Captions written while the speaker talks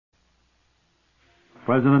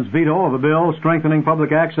President's veto of a bill strengthening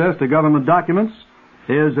public access to government documents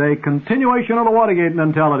is a continuation of the Watergate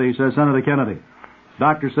mentality, says Senator Kennedy.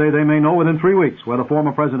 Doctors say they may know within 3 weeks whether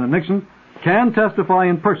former President Nixon can testify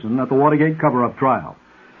in person at the Watergate cover-up trial.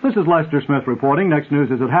 This is Lester Smith reporting. Next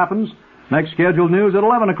news as it happens. Next scheduled news at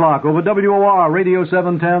 11 o'clock over WOR Radio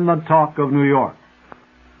 710, The Talk of New York.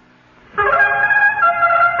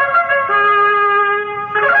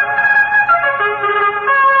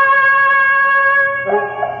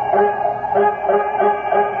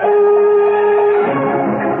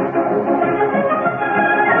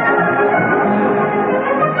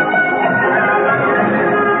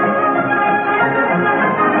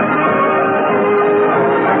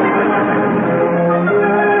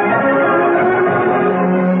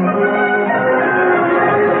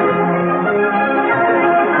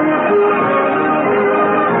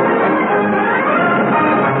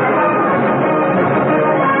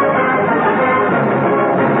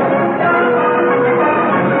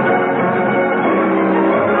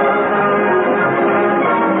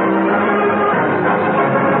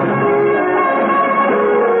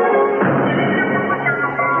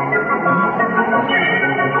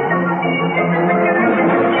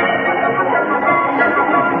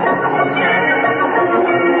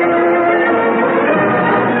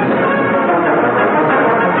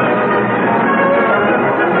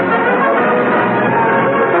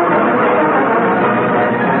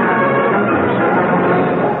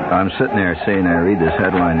 Sitting there saying, I read this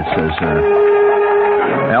headline. It says,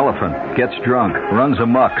 elephant gets drunk, runs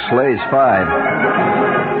amok, slays 5.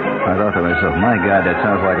 I thought to myself, my God, that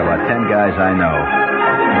sounds like about 10 guys I know.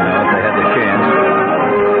 You know, if they had the chance.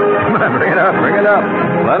 Come on, bring it up.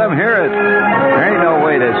 Let them hear it. There ain't no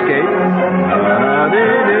way to escape.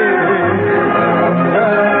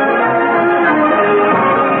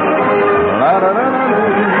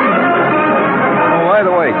 By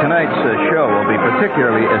the way, tonight's show will be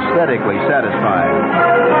particularly aesthetically satisfying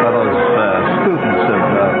for those students of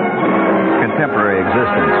contemporary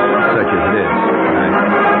existence, such as it is. Right?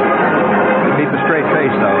 Keep a straight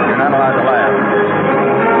face, though. You're not allowed to laugh.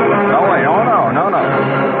 No, wait. No.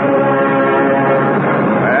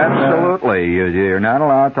 Absolutely. You're not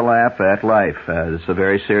allowed to laugh at life. It's a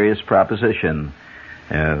very serious proposition.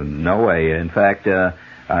 No way. In fact,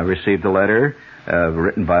 I received a letter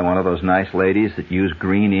written by one of those nice ladies that use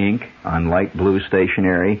green ink on light blue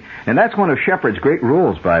stationery. And that's one of Shepard's great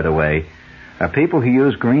rules, by the way. People who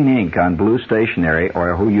use green ink on blue stationery,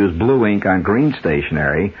 or who use blue ink on green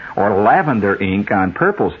stationery, or lavender ink on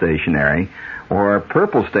purple stationery, or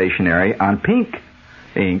purple stationery on pink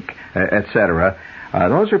ink, etc.,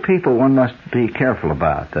 those are people one must be careful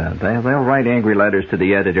about. They'll write angry letters to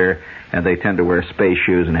the editor, and they tend to wear space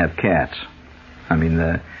shoes and have cats. I mean,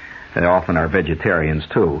 they often are vegetarians,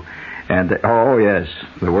 too. And, oh, yes,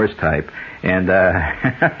 the worst type. And,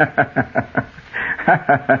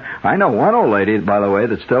 I know one old lady, by the way,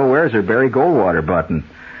 that still wears her Barry Goldwater button.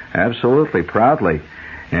 Absolutely, proudly.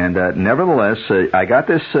 And, nevertheless, I got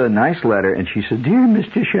this nice letter, and she said, Dear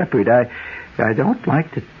Mr. Shepard, I don't like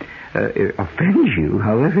to offend you.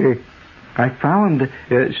 However, I found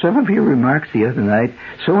some of your remarks the other night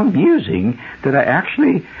so amusing that I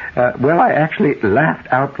actually laughed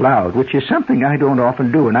out loud, which is something I don't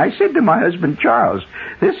often do. And I said to my husband, Charles,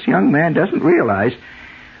 this young man doesn't realize.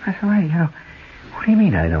 I thought, what do you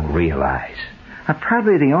mean I don't realize? I'm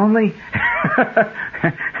probably the only...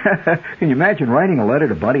 Can you imagine writing a letter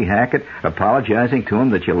to Buddy Hackett, apologizing to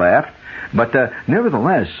him that you laughed? But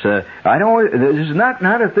nevertheless, this is not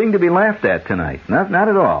a thing to be laughed at tonight. Not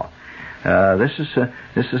at all. This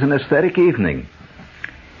is an aesthetic evening.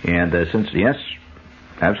 And yes,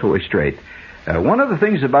 absolutely straight. One of the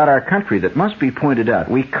things about our country that must be pointed out,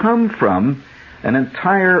 we come from an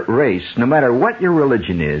entire race. No matter what your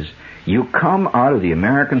religion is, you come out of the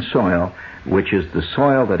American soil, which is the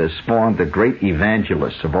soil that has spawned the great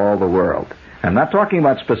evangelists of all the world. I'm not talking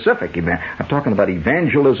about specific I'm talking about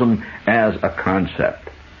evangelism as a concept.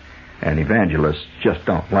 And evangelists just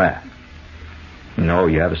don't laugh. No,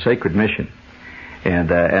 you have a sacred mission.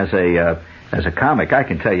 And as a comic, I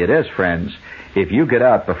can tell you this, friends. If you get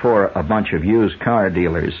out before a bunch of used car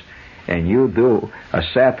dealers and you do a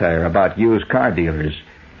satire about used car dealers,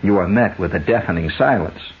 you are met with a deafening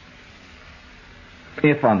silence.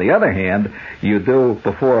 If, on the other hand, you do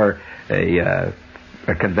before a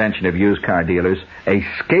convention of used car dealers a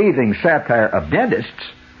scathing satire of dentists,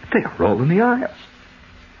 they roll in the aisles.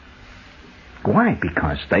 Why?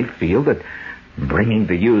 Because they feel that bringing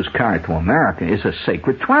the used car to America is a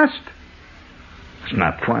sacred trust. It's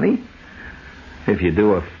not funny. If you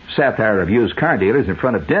do a satire of used car dealers in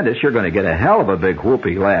front of dentists, you're going to get a hell of a big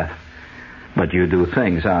whoopee laugh. But you do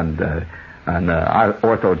things on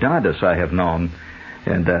orthodontists I have known,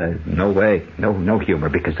 and no way, no humor,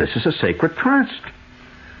 because this is a sacred trust.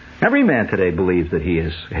 Every man today believes that he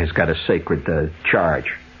has got a sacred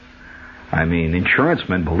charge. I mean, insurance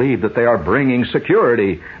men believe that they are bringing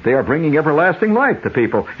security. They are bringing everlasting life to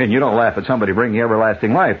people. And you don't laugh at somebody bringing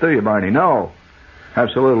everlasting life, do you, Barney? No.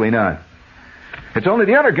 Absolutely not. It's only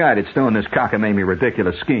the other guy that's doing this cockamamie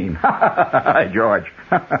ridiculous scheme. Hi, George.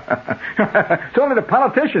 It's only the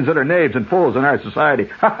politicians that are knaves and fools in our society.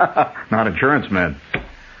 Not insurance men.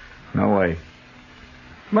 No way.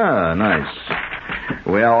 Ah, nice.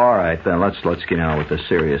 Well, all right, then let's get on with the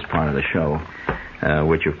serious part of the show,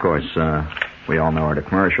 which, of course, we all know are the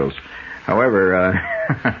commercials. However,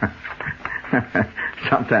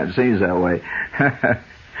 sometimes seems that way.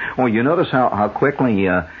 Well, you notice how quickly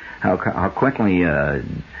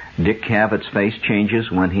Dick Cavett face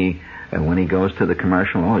changes when he goes to the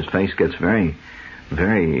commercial. Oh, his face gets very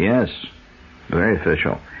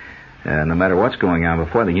official. No matter what's going on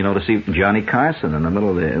before that, you notice even Johnny Carson in the middle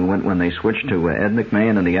of when they switch to Ed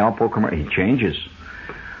McMahon and the Alpo commercial, he changes.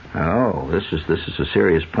 Oh, this is a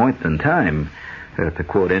serious point in time, to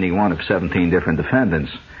quote any one of 17 different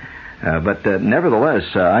defendants. But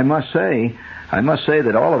nevertheless, I must say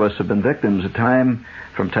that all of us have been victims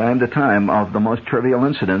from time to time of the most trivial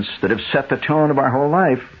incidents that have set the tone of our whole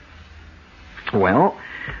life. Well,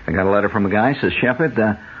 I got a letter from a guy, says, Shepard,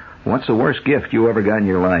 what's the worst gift you ever got in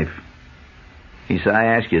your life? He said, I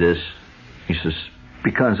ask you this. He says,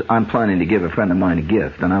 because I'm planning to give a friend of mine a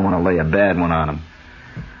gift, and I want to lay a bad one on him.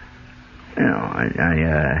 You know,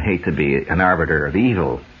 I hate to be an arbiter of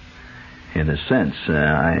evil, in a sense.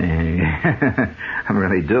 I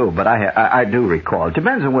really do, but I do recall. It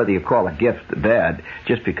depends on whether you call a gift bad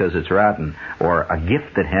just because it's rotten, or a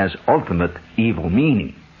gift that has ultimate evil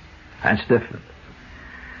meaning. That's different.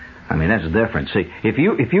 I mean, that's different. See, if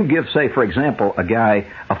you give, say, for example, a guy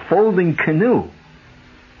a folding canoe,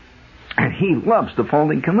 and he loves the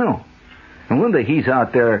folding canoe, and one day he's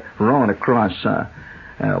out there rowing across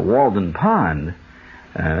Walden Pond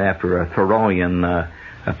after a Thoreauian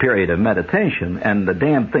a period of meditation, and the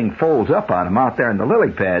damn thing folds up on him out there in the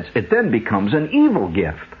lily pads, it then becomes an evil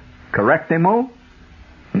gift. Correct, Mo?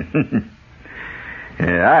 I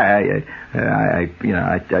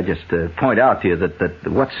just point out to you that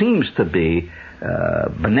what seems to be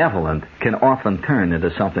benevolent can often turn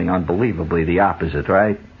into something unbelievably the opposite,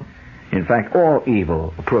 right? In fact, all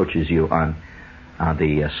evil approaches you on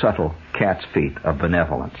the subtle cat's feet of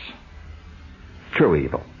benevolence. True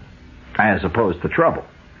evil. As opposed to trouble,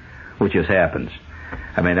 which just happens.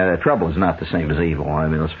 I mean, trouble is not the same as evil. I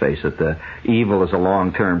mean, let's face it. Evil is a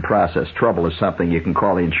long-term process. Trouble is something you can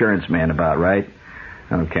call the insurance man about, right?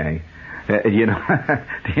 Okay. Do you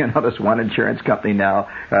notice one insurance company now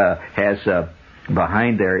has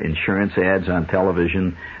behind their insurance ads on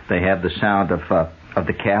television, they have the sound of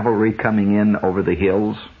the cavalry coming in over the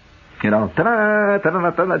hills. You know, ta-da, ta-da,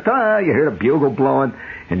 ta-da, ta-da, you hear the bugle blowing,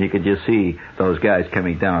 and you can just see those guys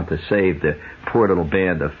coming down to save the poor little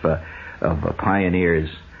band of pioneers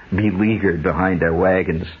beleaguered behind their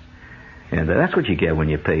wagons. And that's what you get when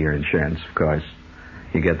you pay your insurance, of course.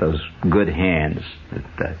 You get those good hands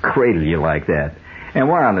that cradle you like that. And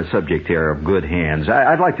we're on the subject here of good hands.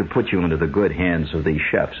 I'd like to put you into the good hands of these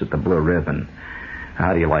chefs at the Blue Ribbon.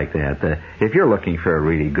 How do you like that? If you're looking for a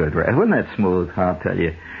really good... Wasn't that smooth? I'll tell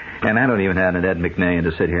you. And I don't even have an Ed McMahon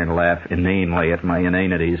to sit here and laugh inanely at my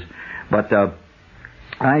inanities. But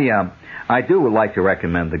I do like to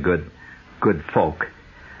recommend the good folk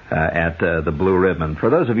at the Blue Ribbon. For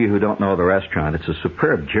those of you who don't know the restaurant, it's a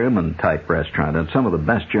superb German-type restaurant and some of the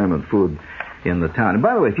best German food in the town. And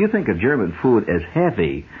by the way, if you think of German food as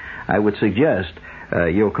heavy, I would suggest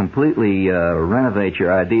you'll completely renovate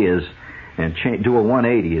your ideas and do a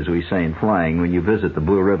 180, as we say in flying, when you visit the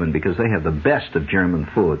Blue Ribbon, because they have the best of German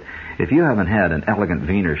food. If you haven't had an elegant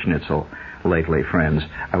Wiener Schnitzel lately, friends,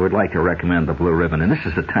 I would like to recommend the Blue Ribbon. And this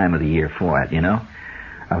is the time of the year for it, you know?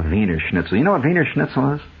 A Wiener Schnitzel. You know what Wiener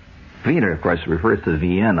Schnitzel is? Wiener, of course, refers to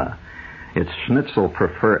Vienna. It's Schnitzel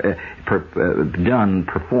performed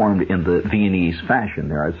in the Viennese fashion.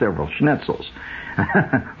 There are several Schnitzels.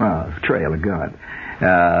 Well, trail of God.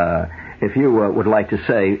 If you would like to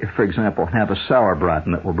say, for example, have a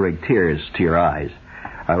sauerbraten that will bring tears to your eyes,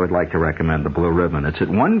 I would like to recommend the Blue Ribbon. It's at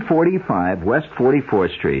 145 West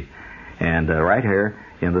 44th Street, and right here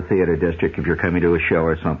in the theater district. If you're coming to a show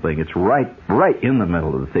or something, it's right in the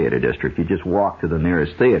middle of the theater district. You just walk to the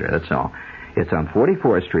nearest theater, that's all. It's on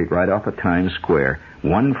 44th Street, right off of Times Square,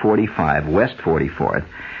 145 West 44th,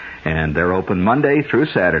 and they're open Monday through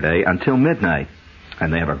Saturday until midnight.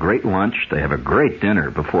 And they have a great lunch. They have a great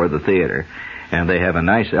dinner before the theater. And they have a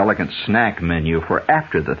nice, elegant snack menu for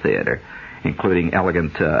after the theater, including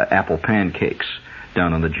elegant apple pancakes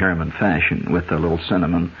done in the German fashion with a little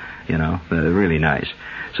cinnamon, really nice.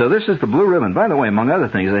 So this is the Blue Ribbon. By the way, among other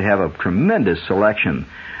things, they have a tremendous selection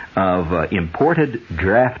of imported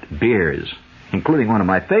draft beers, including one of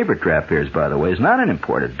my favorite draft beers, by the way. Is not an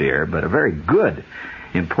imported beer, but a very good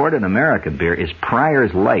imported American beer is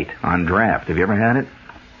Pryor's Light on draft. Have you ever had it?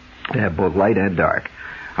 They have both light and dark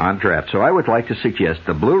on draft. So I would like to suggest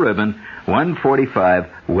the Blue Ribbon, 145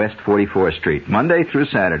 West 44th Street, Monday through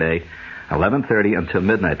Saturday, 11:30 until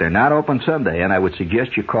midnight. They're not open Sunday, and I would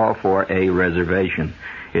suggest you call for a reservation.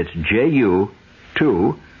 It's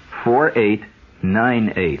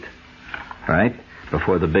JU24898. All right?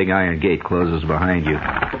 Before the big iron gate closes behind you.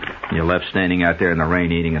 You're left standing out there in the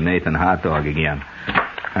rain eating a Nathan hot dog again.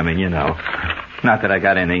 I mean, not that I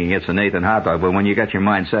got anything against a Nathan hot dog, but when you got your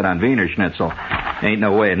mind set on Wiener Schnitzel, ain't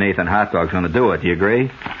no way a Nathan hot dog's going to do it. Do you agree?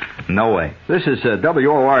 No way. This is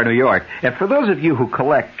WOR New York. And for those of you who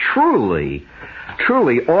collect truly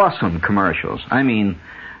awesome commercials, I mean,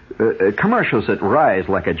 commercials that rise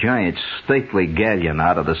like a giant stately galleon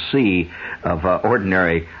out of the sea of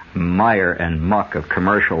ordinary mire and muck of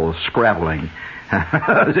commercial scrabbling.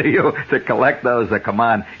 To collect those that come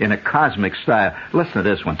on in a cosmic style. Listen to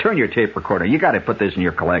this one. Turn your tape recorder. You got to put this in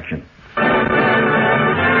your collection. Oh,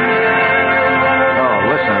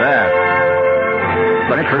 listen to that.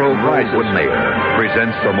 Metro-Goldwyn-Mayer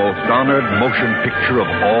presents the most honored motion picture of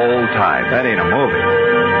all time. That ain't a movie.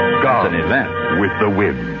 Gone It's an event. with the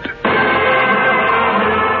Wind.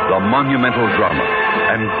 The monumental drama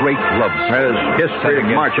and great love As history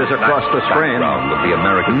marches across the screen, of the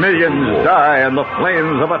American millions die and the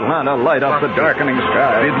flames of Atlanta light up the darkening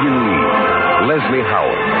sky. Vivian Lee, Leslie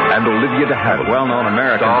Howard, and Olivia de Havilland, well-known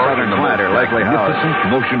American star Southern in the planter, most Leslie Howard.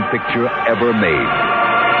 magnificent motion picture ever made.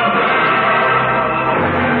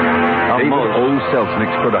 David O.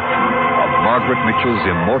 Selznick's production of Margaret Mitchell's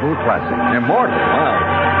immortal classic. Immortal? Wow.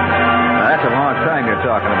 Now, that's a long time you're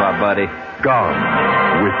talking about, buddy. Gone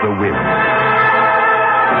with the Wind.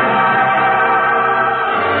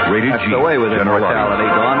 Rated That's G. the way with General immortality.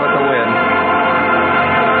 audience. Gone with the wind.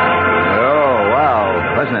 Oh,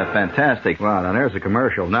 wow. Wasn't that fantastic? Wow, now there's a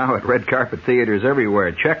commercial now at red carpet theaters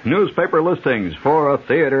everywhere. Check newspaper listings for a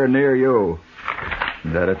theater near you.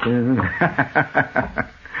 Da-da-da.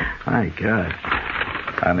 My God.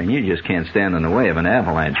 I mean, you just can't stand in the way of an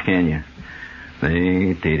avalanche, can you?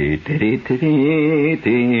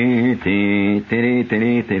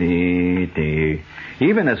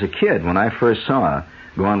 Even as a kid, when I first saw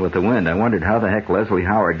Gone with the Wind, I wondered how the heck Leslie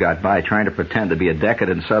Howard got by trying to pretend to be a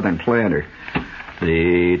decadent Southern planter.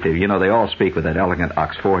 They all speak with that elegant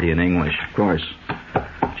Oxfordian English, of course.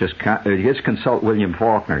 Just consult William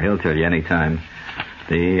Faulkner. He'll tell you anytime.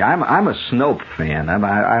 I'm a Snopes fan.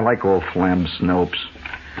 I like old Flem Snopes.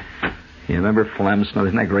 You remember Flem Snopes?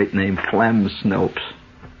 Isn't that a great name? Flem Snopes.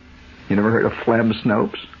 You never heard of Flem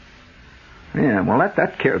Snopes? Yeah, well,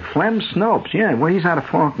 Flem Snopes. Yeah, well, he's out of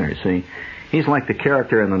Faulkner, see. He's like the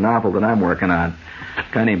character in the novel that I'm working on. A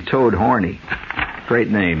guy named Toad Horny. Great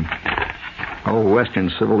name. Old Western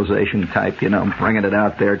civilization type, bringing it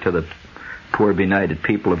out there to the poor benighted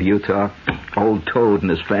people of Utah. Old Toad and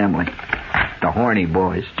his family. The Horny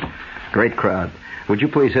Boys. Great crowd. Would you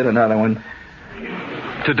please hit another one?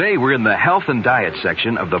 Today we're in the health and diet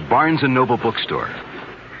section of the Barnes & Noble bookstore.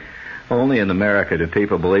 Only in America do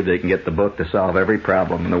people believe they can get the book to solve every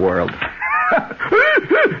problem in the world. I'm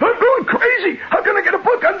going crazy. How can I get a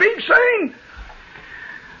book on being sane?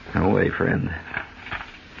 No way, friend.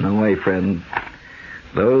 No way, friend.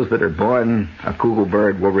 Those that are born a cuckoo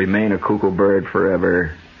bird will remain a cuckoo bird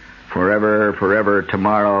forever. Forever, forever,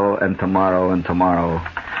 tomorrow and tomorrow and tomorrow.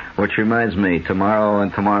 Which reminds me, tomorrow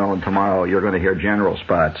and tomorrow and tomorrow, you're going to hear General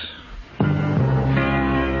Spots.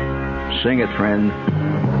 Sing it, friend.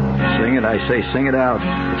 Sing it, I say, sing it out.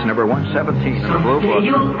 It's number 117 in the Blue Book.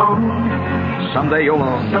 Someday you'll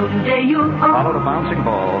own. Someday you'll own. Follow the bouncing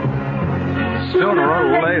ball. Sooner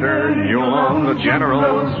or later, you'll own the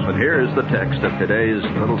Generals. But here's the text of today's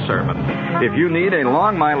little sermon. If you need a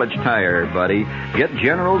long mileage tire, buddy, get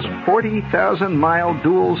General's 40,000-mile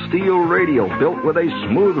dual steel radial built with a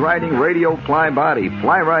smooth riding radial fly body,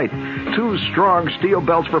 fly right, 2 strong steel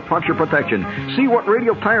belts for puncture protection. See what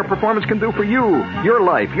radial tire performance can do for you, your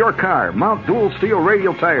life, your car. Mount dual steel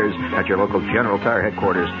radial tires at your local General Tire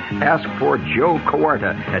headquarters. Ask for Joe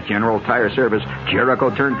Cawarta at General Tire Service, Jericho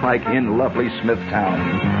Turnpike in lovely Smithtown.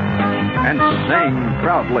 And sing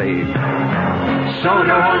proudly.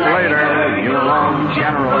 Sooner or later, you'll own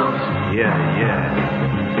Generals. Yeah, yeah.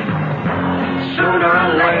 Sooner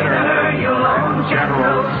or later, you'll own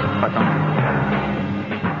Generals.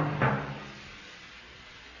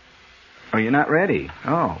 Oh, you're not ready?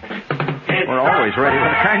 Oh. We're always ready.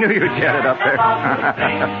 I knew you'd get it up there.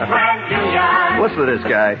 Listen to this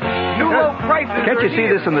guy. New low prices. Can't you see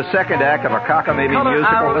this in the second act of a cockamamie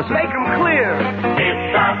musical? Listen. Make them clear.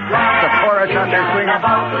 The chorus on there swinging.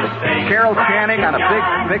 Carol Channing on a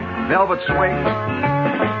big velvet swing.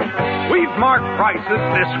 We've marked prices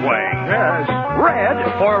this way. Yes. Red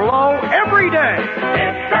for low every day.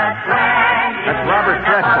 That's Robert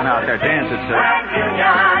Preston out there dancing, sir.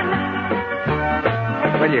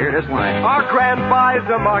 When you hear this line. Our grand buys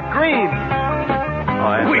them are green.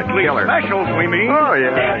 Oh, that's Weekly a killer. specials, we mean. Oh,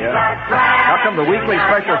 yeah. How come the weekly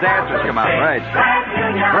special dancers come out, right?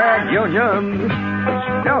 Grand Union.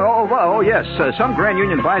 Oh, yes. Some Grand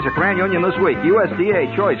Union buys at Grand Union this week.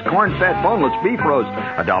 USDA choice corn-fed boneless beef roast,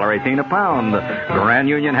 $1.18 a pound. Grand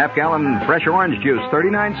Union half-gallon fresh orange juice,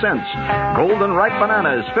 39 cents. Golden ripe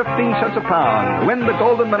bananas, 15 cents a pound. Win the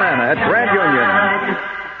golden banana at Grand Union.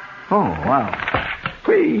 Oh, wow.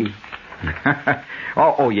 Whee.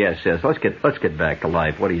 oh, yes. Let's get back to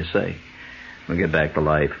life. What do you say? We'll get back to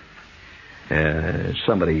life.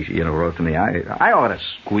 Somebody, wrote to me, I ought to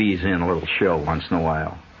squeeze in a little show once in a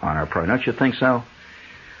while on our program. Don't you think so?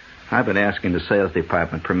 I've been asking the sales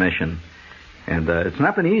department permission, and it's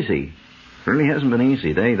not been easy. It really hasn't been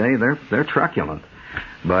easy. They're truculent.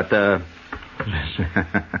 But I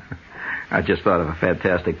just thought of a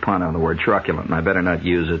fantastic pun on the word truculent, and I better not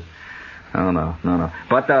use it. Oh, no.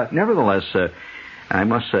 But nevertheless, I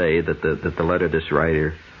must say that the letter this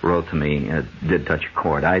writer wrote to me did touch a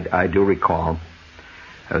chord. I do recall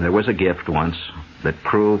there was a gift once that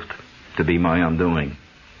proved to be my undoing.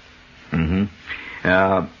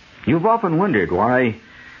 You've often wondered why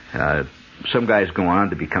some guys go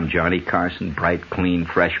on to become Johnny Carson, bright, clean,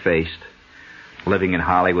 fresh-faced, living in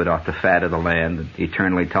Hollywood off the fat of the land,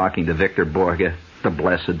 eternally talking to Victor Borge, the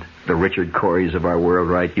blessed, the Richard Corys of our world,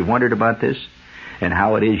 right? You wondered about this? And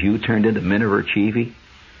how it is you turned into Miniver Cheevy?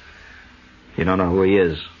 You don't know who he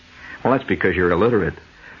is. Well, that's because you're illiterate.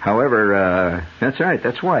 However, that's right.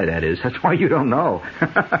 That's why that is. That's why you don't know.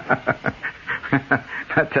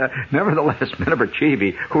 But nevertheless, Miniver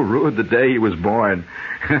Cheevy, who ruled the day he was born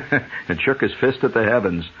and shook his fist at the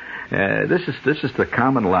heavens, this is the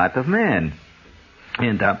common lot of man.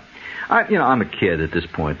 And I'm a kid at this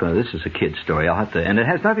point. This is a kid story. And it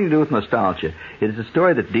has nothing to do with nostalgia. It is a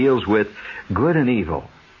story that deals with good and evil,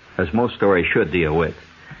 as most stories should deal with,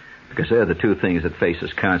 because they're the two things that face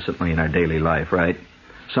us constantly in our daily life, right?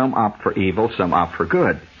 Some opt for evil, some opt for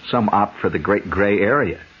good. Some opt for the great gray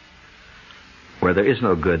area, where there is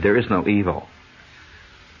no good, there is no evil.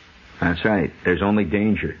 That's right. There's only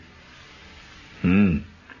danger. Well,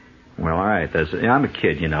 all right. I'm a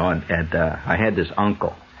kid, and I had this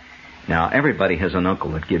uncle. Now, everybody has an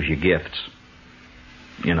uncle that gives you gifts.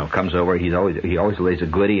 Comes over, he always lays a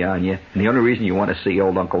goodie on you. And the only reason you want to see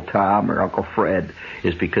old Uncle Tom or Uncle Fred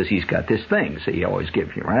is because he's got this thing, so he always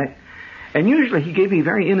gives you, right? And usually he gave me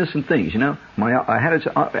very innocent things,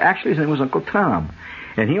 Actually, his name was Uncle Tom.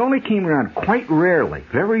 And he only came around quite rarely,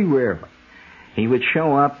 very rarely. He would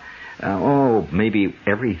show up, maybe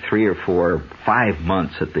every 3 or 4 or 5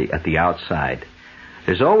 months at the outside.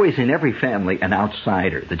 There's always in every family an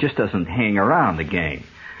outsider that just doesn't hang around the gang.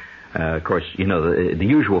 Of course, the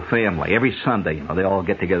usual family. Every Sunday, they all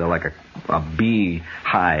get together like a bee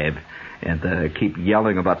hive and keep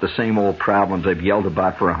yelling about the same old problems they've yelled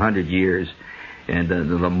about for 100 years. And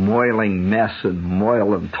the moiling mess and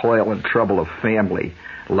moil and toil and trouble of family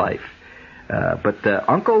life. But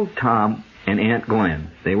Uncle Tom and Aunt Gwen,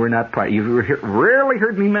 they were not part. You've rarely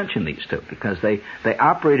heard me mention these two because they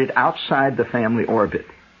operated outside the family orbit.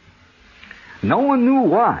 No one knew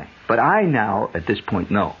why, but I now, at this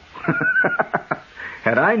point, know.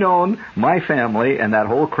 Had I known my family and that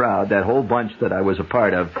whole crowd, that whole bunch that I was a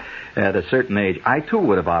part of at a certain age, I too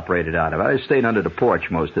would have operated out of it. I stayed under the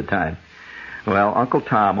porch most of the time. Well, Uncle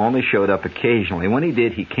Tom only showed up occasionally. When he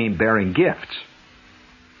did, he came bearing gifts.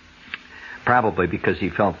 Probably because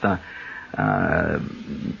he felt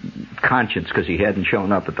conscience because he hadn't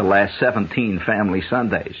shown up at the last 17 family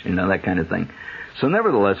Sundays, that kind of thing. So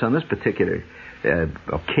nevertheless, on this particular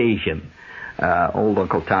occasion, old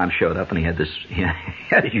Uncle Tom showed up and he had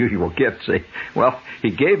his usual gift.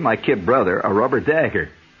 He gave my kid brother a rubber dagger.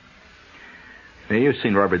 Now, you've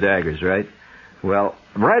seen rubber daggers, right? Well,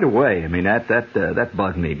 right away, that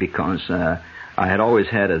bugged me because I had always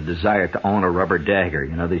had a desire to own a rubber dagger.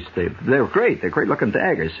 They were great. They're great-looking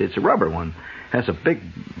daggers. It's a rubber one. Has a big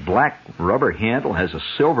black rubber handle, has a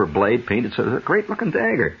silver blade painted, so it's a great-looking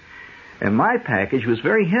dagger. And my package was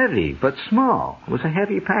very heavy, but small. It was a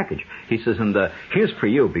heavy package. He says, and here's for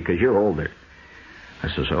you because you're older. I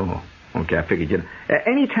says, oh, okay, I figured,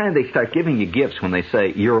 any time they start giving you gifts when they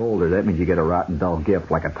say you're older, that means you get a rotten, dull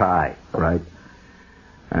gift like a tie, right?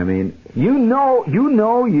 I mean, you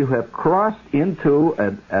know you have crossed into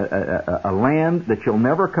a land that you'll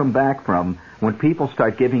never come back from when people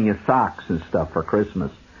start giving you socks and stuff for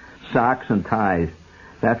Christmas. Socks and ties.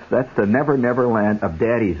 That's the never land of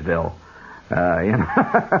Daddy'sville.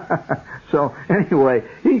 So anyway,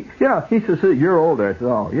 he says, you're older. I said,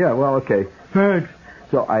 oh, yeah, well, okay. Thanks.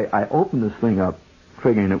 So I opened this thing up,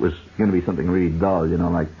 figuring it was going to be something really dull,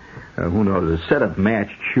 like, who knows, a set of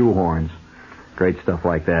matched shoe horns. Great stuff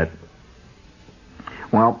like that.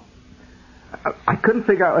 Well, I couldn't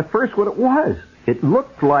figure out at first what it was. It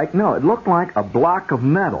looked like a block of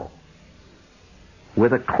metal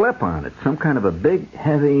with a clip on it, some kind of a big,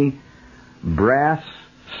 heavy brass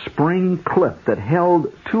spring clip that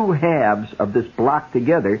held two halves of this block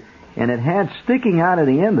together, and it had sticking out of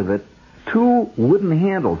the end of it 2 wooden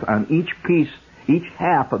handles on each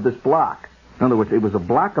half of this block. In other words, it was a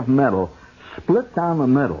block of metal split down the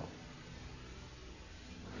middle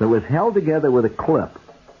that was held together with a clip,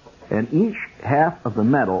 and each half of the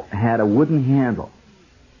metal had a wooden handle.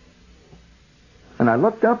 And I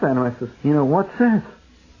looked up at him, I says, what's this?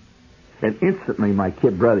 And instantly my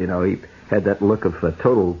kid brother, he had that look of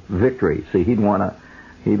total victory. See, he'd want a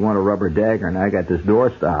rubber dagger, and I got this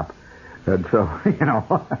doorstop. And so,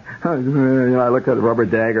 I looked at the rubber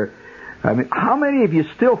dagger. I mean, how many of you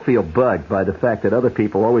still feel bugged by the fact that other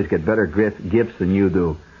people always get better gifts than you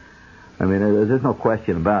do? I mean, there's no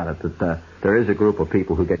question about it that there is a group of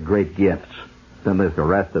people who get great gifts. Then there's the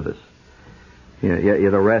rest of us.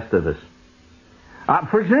 You're the rest of us.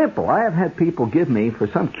 For example, I have had people give me, for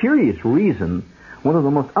some curious reason, one of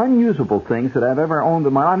the most unusable things that I've ever owned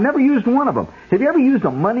in my life. I've never used one of them. Have you ever used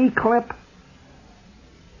a money clip?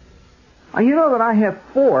 You know that I have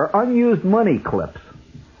 4 unused money clips.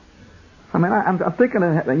 I mean, I'm thinking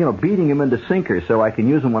of, beating them into sinkers so I can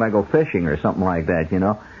use them when I go fishing or something like that,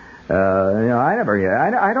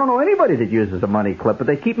 I don't know anybody that uses a money clip, but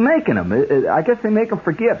they keep making them. I guess they make them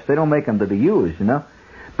for gifts. They don't make them to be used,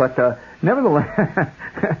 But nevertheless,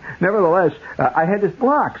 I had this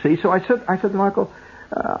block. See, so I said to my Uncle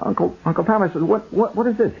Tom, I said, what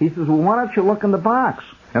is this? He says, well, why don't you look in the box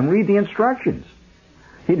and read the instructions?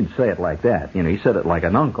 He didn't say it like that. He said it like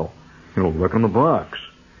an uncle. Look in the box,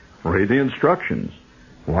 read the instructions.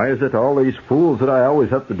 Why is it all these fools that I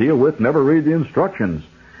always have to deal with never read the instructions?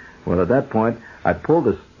 Well, at that point, I pulled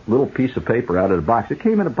this little piece of paper out of the box. It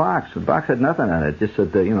came in a box. The box had nothing on it. It just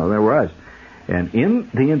said, there was. And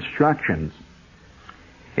in the instructions,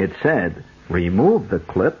 it said, remove the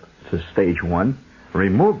clip. This is stage 1.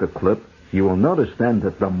 Remove the clip. You will notice then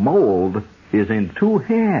that the mold is in 2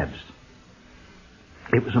 halves.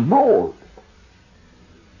 It was a mold.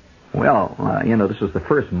 Well, this was the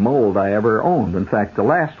first mold I ever owned. In fact, the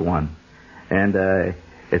last one. And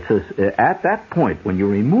it says, at that point, when you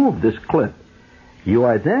remove this clip, you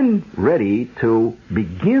are then ready to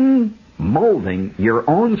begin molding your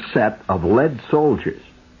own set of lead soldiers.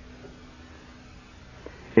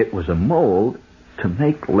 It was a mold to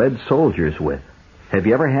make lead soldiers with. Have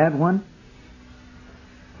you ever had one?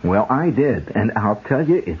 Well, I did, and I'll tell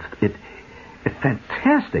you, it's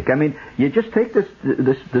fantastic. I mean, you just take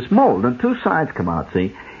this mold, and 2 sides come out,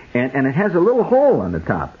 see, and it has a little hole on the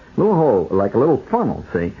top, little hole like a little funnel,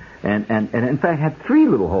 see, and in fact had 3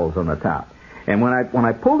 little holes on the top. And when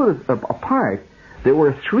I pulled it apart, there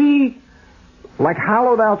were 3 like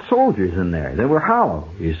hollowed out soldiers in there. They were hollow,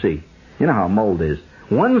 you see. You know how mold is.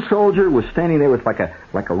 One soldier was standing there with like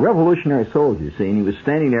a revolutionary soldier, see, and he was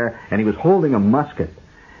standing there and he was holding a musket.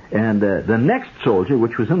 And the next soldier,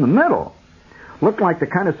 which was in the middle, looked like the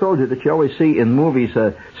kind of soldier that you always see in movies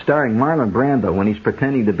starring Marlon Brando when he's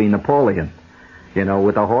pretending to be Napoleon.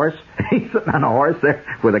 With a horse. He's sitting on a horse there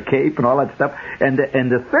with a cape and all that stuff. And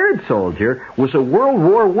the third soldier was a World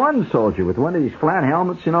War I soldier with one of these flat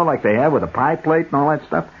helmets, like they have with a pie plate and all that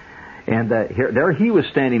stuff. And there he was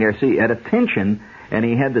standing there, see, at attention, and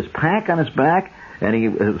he had this pack on his back, and he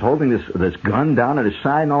was holding this gun down at his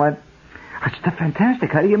side and all that. I said,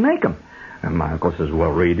 fantastic, how do you make them? And my uncle says,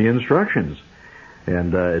 well, read the instructions.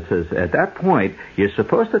 And it says, at that point, you're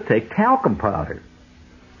supposed to take talcum powder.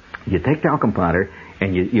 You take talcum powder,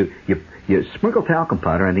 and you sprinkle talcum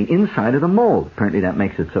powder on the inside of the mold. Apparently that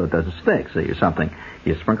makes it so it doesn't stick, see, or something.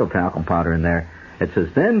 You sprinkle talcum powder in there. It says,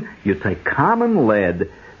 then you take common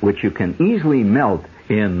lead, which you can easily melt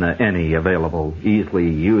in any available,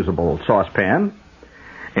 easily usable saucepan,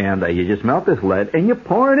 and you just melt this lead, and you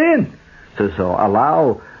pour it in. So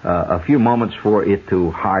allow a few moments for it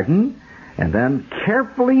to harden, and then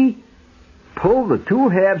carefully pull the two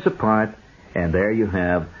halves apart, and there you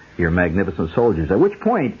have your magnificent soldiers. At which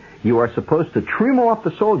point, you are supposed to trim off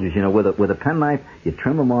the soldiers. With a penknife, you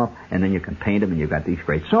trim them off, and then you can paint them, and you've got these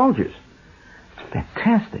great soldiers. It's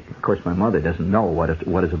fantastic. Of course, my mother doesn't know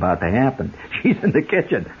what is about to happen. She's in the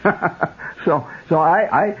kitchen. So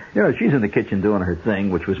I she's in the kitchen doing her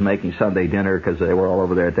thing, which was making Sunday dinner because they were all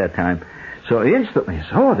over there at that time. So instantly, I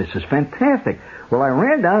said, oh, this is fantastic. Well, I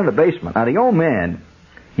ran down in the basement. Now, the old man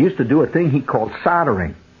used to do a thing he called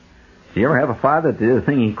soldering. Do you ever have a father that did a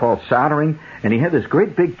thing he called soldering? And he had this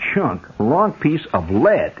great big chunk, a long piece of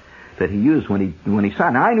lead that he used when he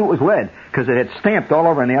soldered. Now, I knew it was lead because it had stamped all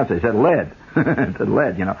over on the outside. It said lead. It said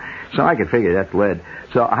lead, So I could figure that's lead.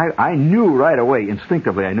 So I knew right away,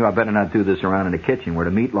 instinctively, I knew I better not do this around in the kitchen where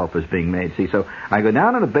the meatloaf was being made. See, so I go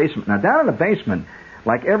down in the basement. Now, down in the basement,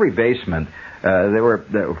 like every basement, there were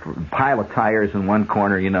a pile of tires in one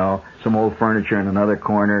corner, some old furniture in another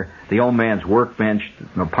corner, the old man's workbench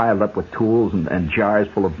piled up with tools and jars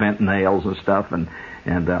full of bent nails and stuff,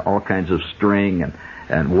 and all kinds of string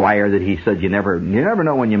and wire that he said you never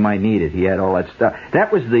know when you might need it. He had all that stuff.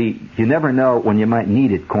 That was the you never know when you might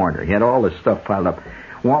need it corner. He had all this stuff piled up.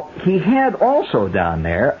 Well, he had also down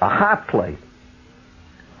there a hot plate.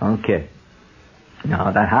 Okay.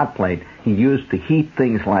 Now, that hot plate he used to heat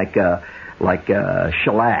things like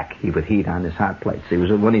shellac. He would heat on this hot plate. See, it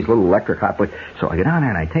was one of these little electric hot plates. So I go down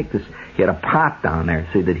there and I take this. He had a pot down there,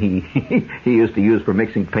 see, that he used to use for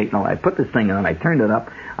mixing paint and all. I put this thing on. I turned it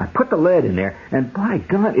up. I put the lead in there, and by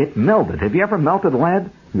God, it melted. Have you ever melted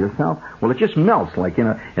lead yourself? Well, it just melts, and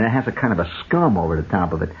it has a kind of a scum over the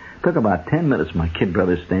top of it. It took about 10 minutes. My kid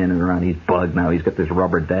brother's standing around. He's bugged now. He's got this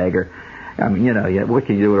rubber dagger. I mean, what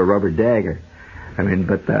can you do with a rubber dagger? I mean,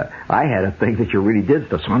 but I had a thing that you really did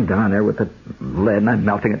stuff. So I'm down there with the lead, and I'm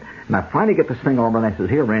melting it. And I finally get this thing over, and I says,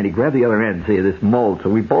 here, Randy, grab the other end, see, this mold. So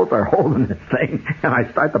we both are holding this thing, and I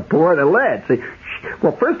start to pour the lead. See,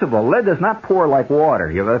 well, first of all, lead does not pour like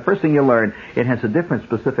water. The first thing you learn, it has a different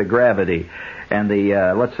specific gravity. And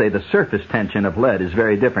the, let's say, the surface tension of lead is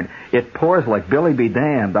very different. It pours like Billy be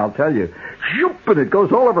damned, I'll tell you. Shoop, and it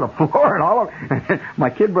goes all over the floor and all over. My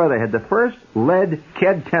kid brother had the first lead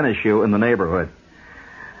Ked tennis shoe in the neighborhood.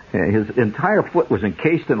 His entire foot was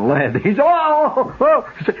encased in lead. He's,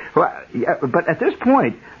 but at this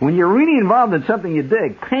point, when you're really involved in something you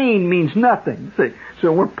dig, pain means nothing. See?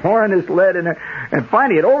 So we're pouring this lead in there, and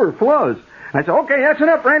finally it overflows. I said, okay, that's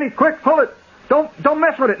enough, Randy. Quick, pull it. Don't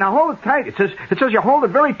mess with it. Now hold it tight. It says you hold it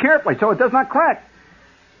very carefully so it does not crack.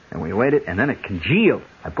 And we waited, and then it congealed.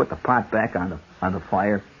 I put the pot back on the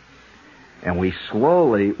fire. And we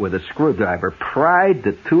slowly, with a screwdriver, pried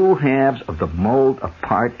the two halves of the mold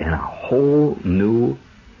apart, and a whole new,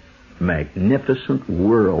 magnificent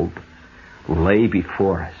world lay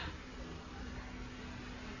before us.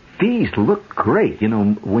 These look great.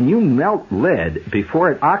 When you melt lead, before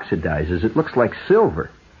it oxidizes, it looks like silver.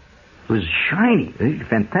 It was shiny. It was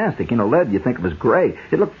fantastic. Lead you think of as gray.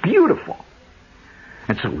 It looked beautiful.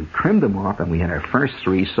 And so we trimmed them off, and we had our first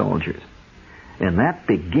 3 soldiers. And that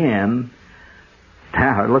began...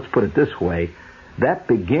 Now, let's put it this way. That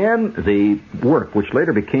began the work, which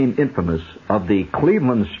later became infamous, of the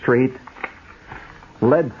Cleveland Street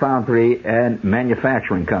Lead Foundry and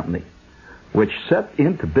Manufacturing Company, which set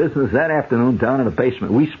into business that afternoon down in the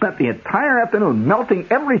basement. We spent the entire afternoon melting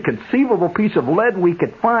every conceivable piece of lead we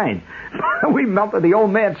could find. We melted the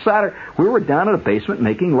old man's solder. We were down in the basement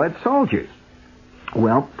making lead soldiers.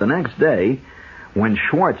 Well, the next day, when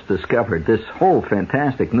Schwartz discovered this whole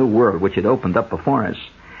fantastic new world which had opened up before us,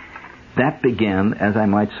 that began, as I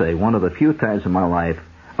might say, one of the few times in my life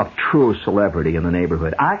of true celebrity in the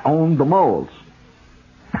neighborhood. I owned the molds.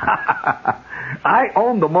 I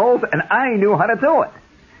owned the molds, and I knew how to do it.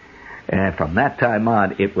 And from that time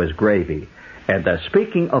on, it was gravy. And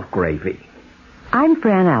speaking of gravy... I'm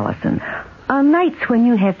Fran Allison. On nights when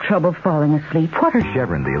you have trouble falling asleep, what are...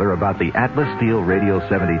 Chevron dealer about the Atlas Steel Radio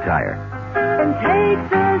 70 tire. And take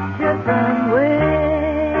the Chevron way.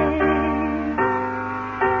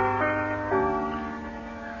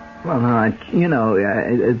 Well,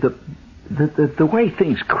 the way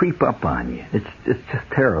things creep up on you, it's just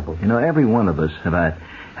terrible. Every one of us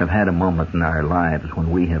have had a moment in our lives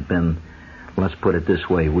when we have been, let's put it this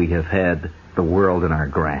way, we have had the world in our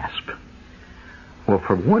grasp. Well,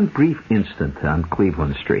 for one brief instant on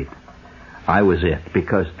Cleveland Street, I was it,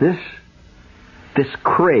 because this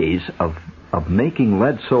craze of making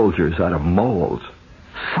lead soldiers out of molds,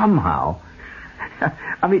 somehow,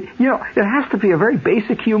 I mean, it has to be a very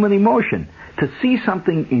basic human emotion to see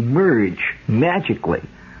something emerge magically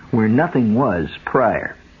where nothing was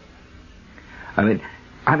prior. I mean,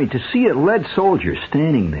 to see a lead soldier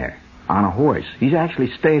standing there on a horse. He's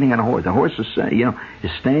actually standing on a horse. The horse is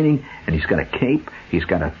standing, and he's got a cape. He's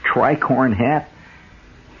got a tricorn hat.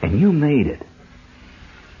 And you made it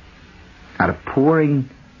out of pouring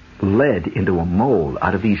lead into a mold,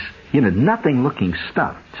 out of these, nothing-looking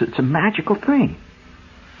stuff. It's a magical thing.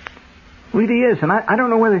 It really is. And I don't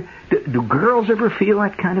know whether... Do girls ever feel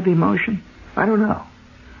that kind of emotion? I don't know.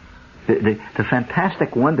 The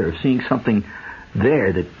fantastic wonder of seeing something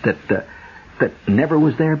there that never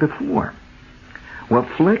was there before. Well,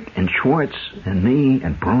 Flick and Schwartz and me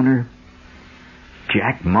and Bruner,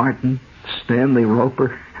 Jack Martin, Stanley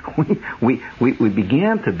Roper, we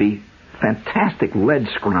began to be fantastic lead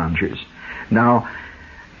scroungers. Now,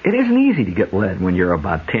 it isn't easy to get lead when you're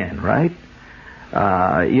about 10, right?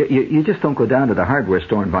 You just don't go down to the hardware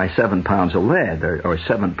store and buy 7 pounds of lead or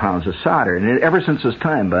 7 pounds of solder. And ever since this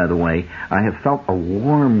time, by the way, I have felt a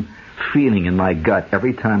warm feeling in my gut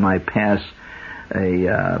every time I pass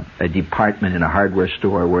a department in a hardware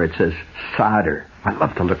store where it says solder. I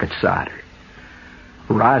love to look at solder.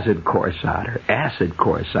 Rosin core solder, acid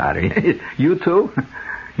core solder. You too?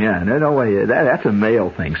 Yeah, no way. That's a male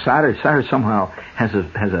thing. Solder somehow has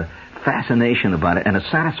a fascination about it and a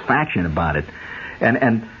satisfaction about it.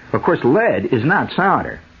 And of course, lead is not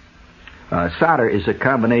solder. Solder is a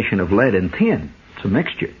combination of lead and tin. It's a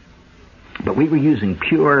mixture. But we were using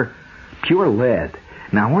pure lead.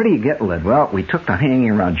 Now, where do you get lead? Well, we took to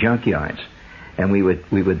hanging around junkyards, and we would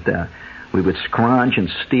scrounge and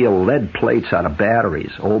steal lead plates out of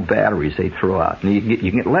batteries, old batteries they throw out. And you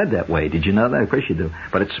can get lead that way. Did you know that? Of course you do.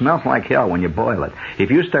 But it smells like hell when you boil it.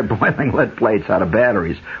 If you start boiling lead plates out of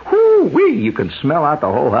batteries, whoo-wee, you can smell out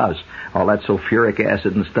the whole house. All that sulfuric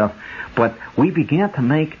acid and stuff. But we began to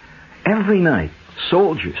make, every night,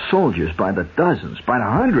 soldiers by the dozens, by the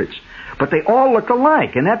hundreds. But they all looked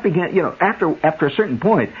alike, and that began, after a certain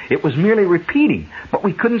point, it was merely repeating. But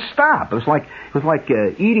we couldn't stop. It was like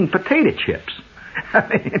eating potato chips. I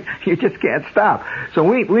mean, you just can't stop. So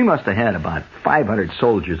we must have had about 500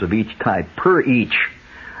 soldiers of each type per each.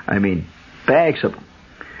 I mean, bags of them.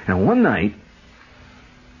 And one night,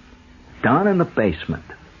 down in the basement,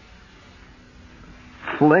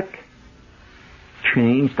 Flick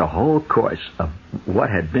changed the whole course of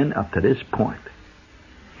what had been up to this point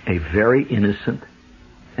a very innocent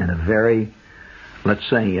and a very, let's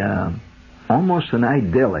say, almost an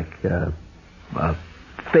idyllic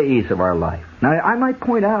phase of our life. Now, I might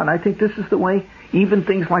point out, and I think this is the way even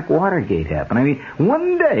things like Watergate happen. I mean,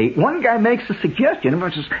 one day, one guy makes a suggestion, and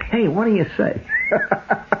everyone says, hey, what do you say?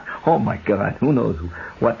 Oh, my God, who knows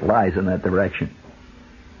what lies in that direction.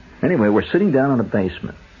 Anyway, we're sitting down in a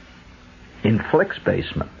basement, in Flick's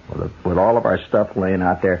basement, with all of our stuff laying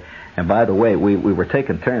out there. And by the way, we were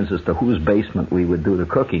taking turns as to whose basement we would do the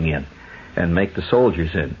cooking in and make the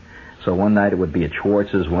soldiers in. So one night it would be at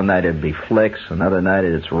Schwartz's, one night it would be Flick's, another night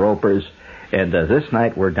it's Roper's, and this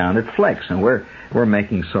night we're down at Flick's, and we're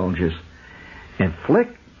making soldiers. And Flick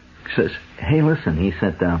says, hey, listen, he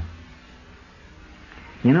said,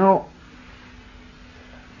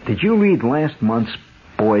 did you read last month's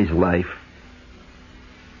Boy's Life?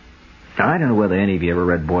 Now, I don't know whether any of you ever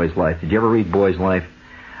read Boy's Life. Did you ever read Boy's Life?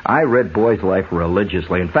 I read Boy's Life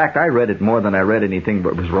religiously. In fact, I read it more than I read anything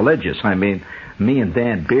but was religious. I mean, me and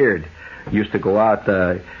Dan Beard used to go out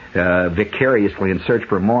vicariously and search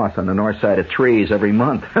for moss on the north side of trees every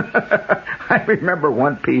month. I remember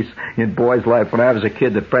one piece in Boy's Life when I was a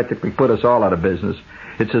kid that practically put us all out of business.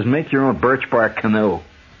 It says, make your own birch bark canoe.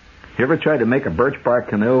 You ever tried to make a birch bark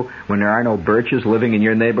canoe when there are no birches living in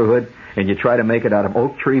your neighborhood, and you try to make it out of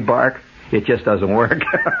oak tree bark? It just doesn't work.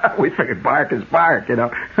 We figured bark is bark,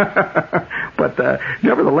 But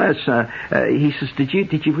nevertheless, he says,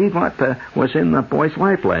 "Did you read what was in the Boy's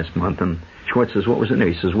Life last month?" And Schwartz says, "What was in there?"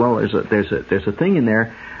 He says, "Well, there's a thing in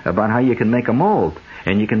there about how you can make a mold,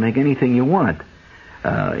 and you can make anything you want.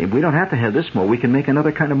 We don't have to have this mold. We can make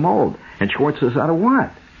another kind of mold." And Schwartz says, "Out of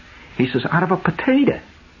what?" He says, "Out of a potato."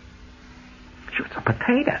 Schwartz, a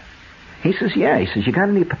potato? He says, "Yeah." He says, "You got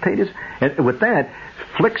any potatoes?" And with that,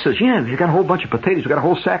 Flick says, "Yeah, you got a whole bunch of potatoes. We got a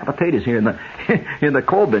whole sack of potatoes here in the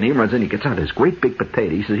coal bin." He runs in, he gets out this great big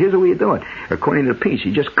potato. He says, "Here's what you do it. According to the piece,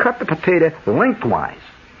 you just cut the potato lengthwise.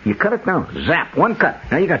 You cut it down, zap, one cut.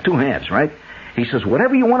 Now you got two halves, right?" He says,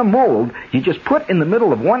 "Whatever you want to mold, you just put in the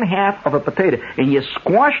middle of one half of a potato, and you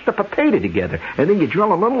squash the potato together, and then you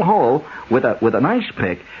drill a little hole with an ice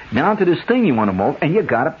pick down to this thing you want to mold, and you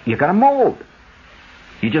got a mold.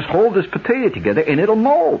 You just hold this potato together, and it'll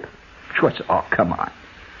mold." Schwartz says, "Oh, come on."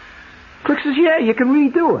 Flick says, "Yeah, you can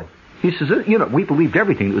redo it." He says, we believed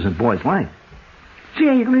everything that was in Boy's Life. See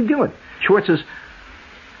how you're going to do it. Schwartz says,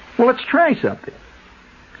 well, let's try something.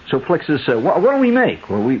 So Flick says, what do we make?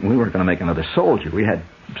 Well, we weren't going to make another soldier. We had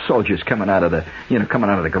soldiers coming out of the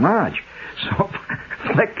garage. So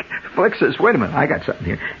Flick says, wait a minute, I got something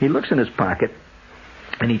here. He looks in his pocket,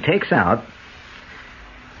 and he takes out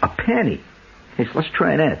a penny. He says, let's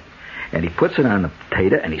try that. And he puts it on the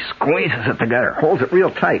potato, and he squeezes it together, holds it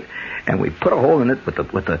real tight. And we put a hole in it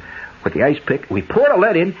with the ice pick. We pour the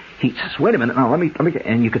lead in. He says, wait a minute, now let me,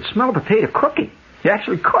 and you could smell the potato cooking. You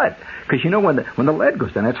actually could, because you know when the lead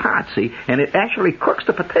goes down, it's hot, see, and it actually cooks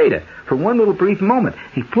the potato for one little brief moment.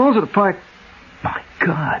 He pulls it apart. My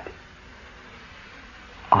God,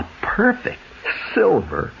 a perfect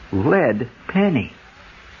silver lead penny.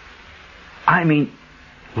 I mean,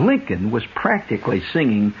 Lincoln was practically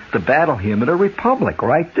singing the battle hymn of the Republic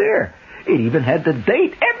right there. It even had the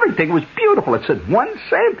date. Everything was beautiful. It said 1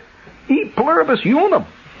 cent. E pluribus unum.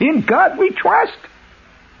 In God we trust.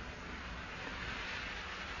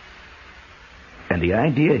 And the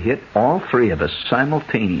idea hit all three of us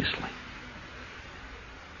simultaneously.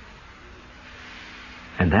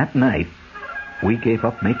 And that night, we gave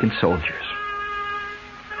up making soldiers.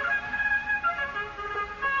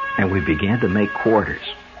 And we began to make quarters.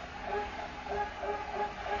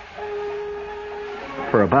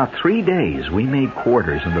 For about 3 days, we made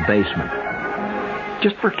quarters in the basement.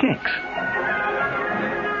 Just for kicks.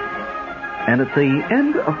 And at the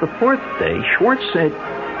end of the 4th day, Schwartz said,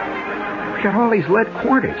 got all these lead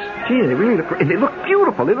quarters. Gee, they look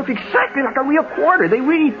beautiful. They look exactly like a real quarter. They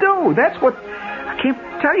really do. That's what... I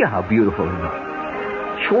can't tell you how beautiful they look.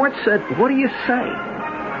 Schwartz said, what do you say?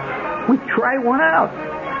 We try one out.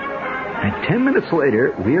 And 10 minutes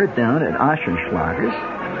later, we are down at Oschenschlager's.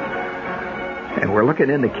 And we're looking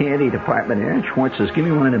in the candy department there. And Schwartz says, give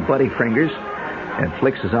me one of them Buddy Fingers. And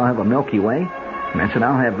Flick says, I'll have a Milky Way. And I said,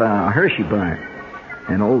 I'll have a Hershey bar.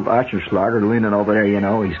 And old Oschenschlager leaning over there, you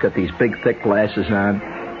know, he's got these big, thick glasses on.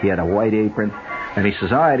 He had a white apron. And he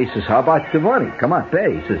says, all right, he says, how about the money? Come on,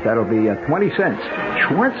 pay. He says, that'll be 20 cents.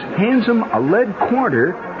 Schwartz hands him a lead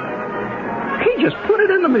quarter. He just put it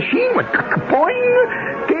in the machine with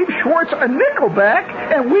boing, gave Schwartz a nickel back,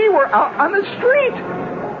 and we were out on the street.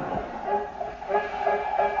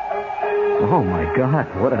 Oh, my God,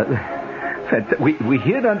 what a... We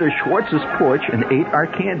hid under Schwartz's porch and ate our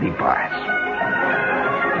candy bars.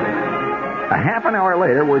 A half an hour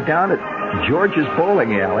later, we're down at George's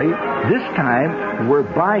bowling alley. This time, we're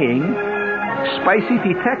buying spicy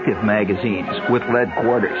detective magazines with lead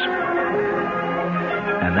quarters.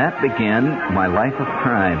 And that began my life of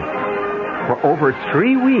crime. For over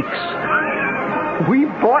 3 weeks, we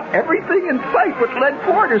bought everything in sight with lead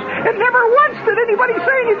quarters, and never once did anybody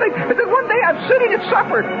say anything. And then one day I'm sitting at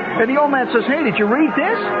supper, and the old man says, hey, did you read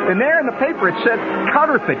this? And there in the paper it said,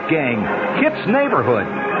 Counterfeit Gang, Kit's Neighborhood.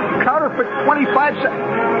 Counterfeit 25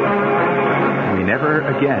 cents. We never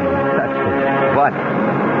again touched it. But,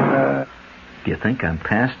 do you think I'm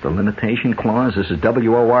past the limitation clause? This is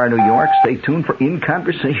WOR New York. Stay tuned for In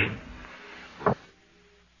Conversation.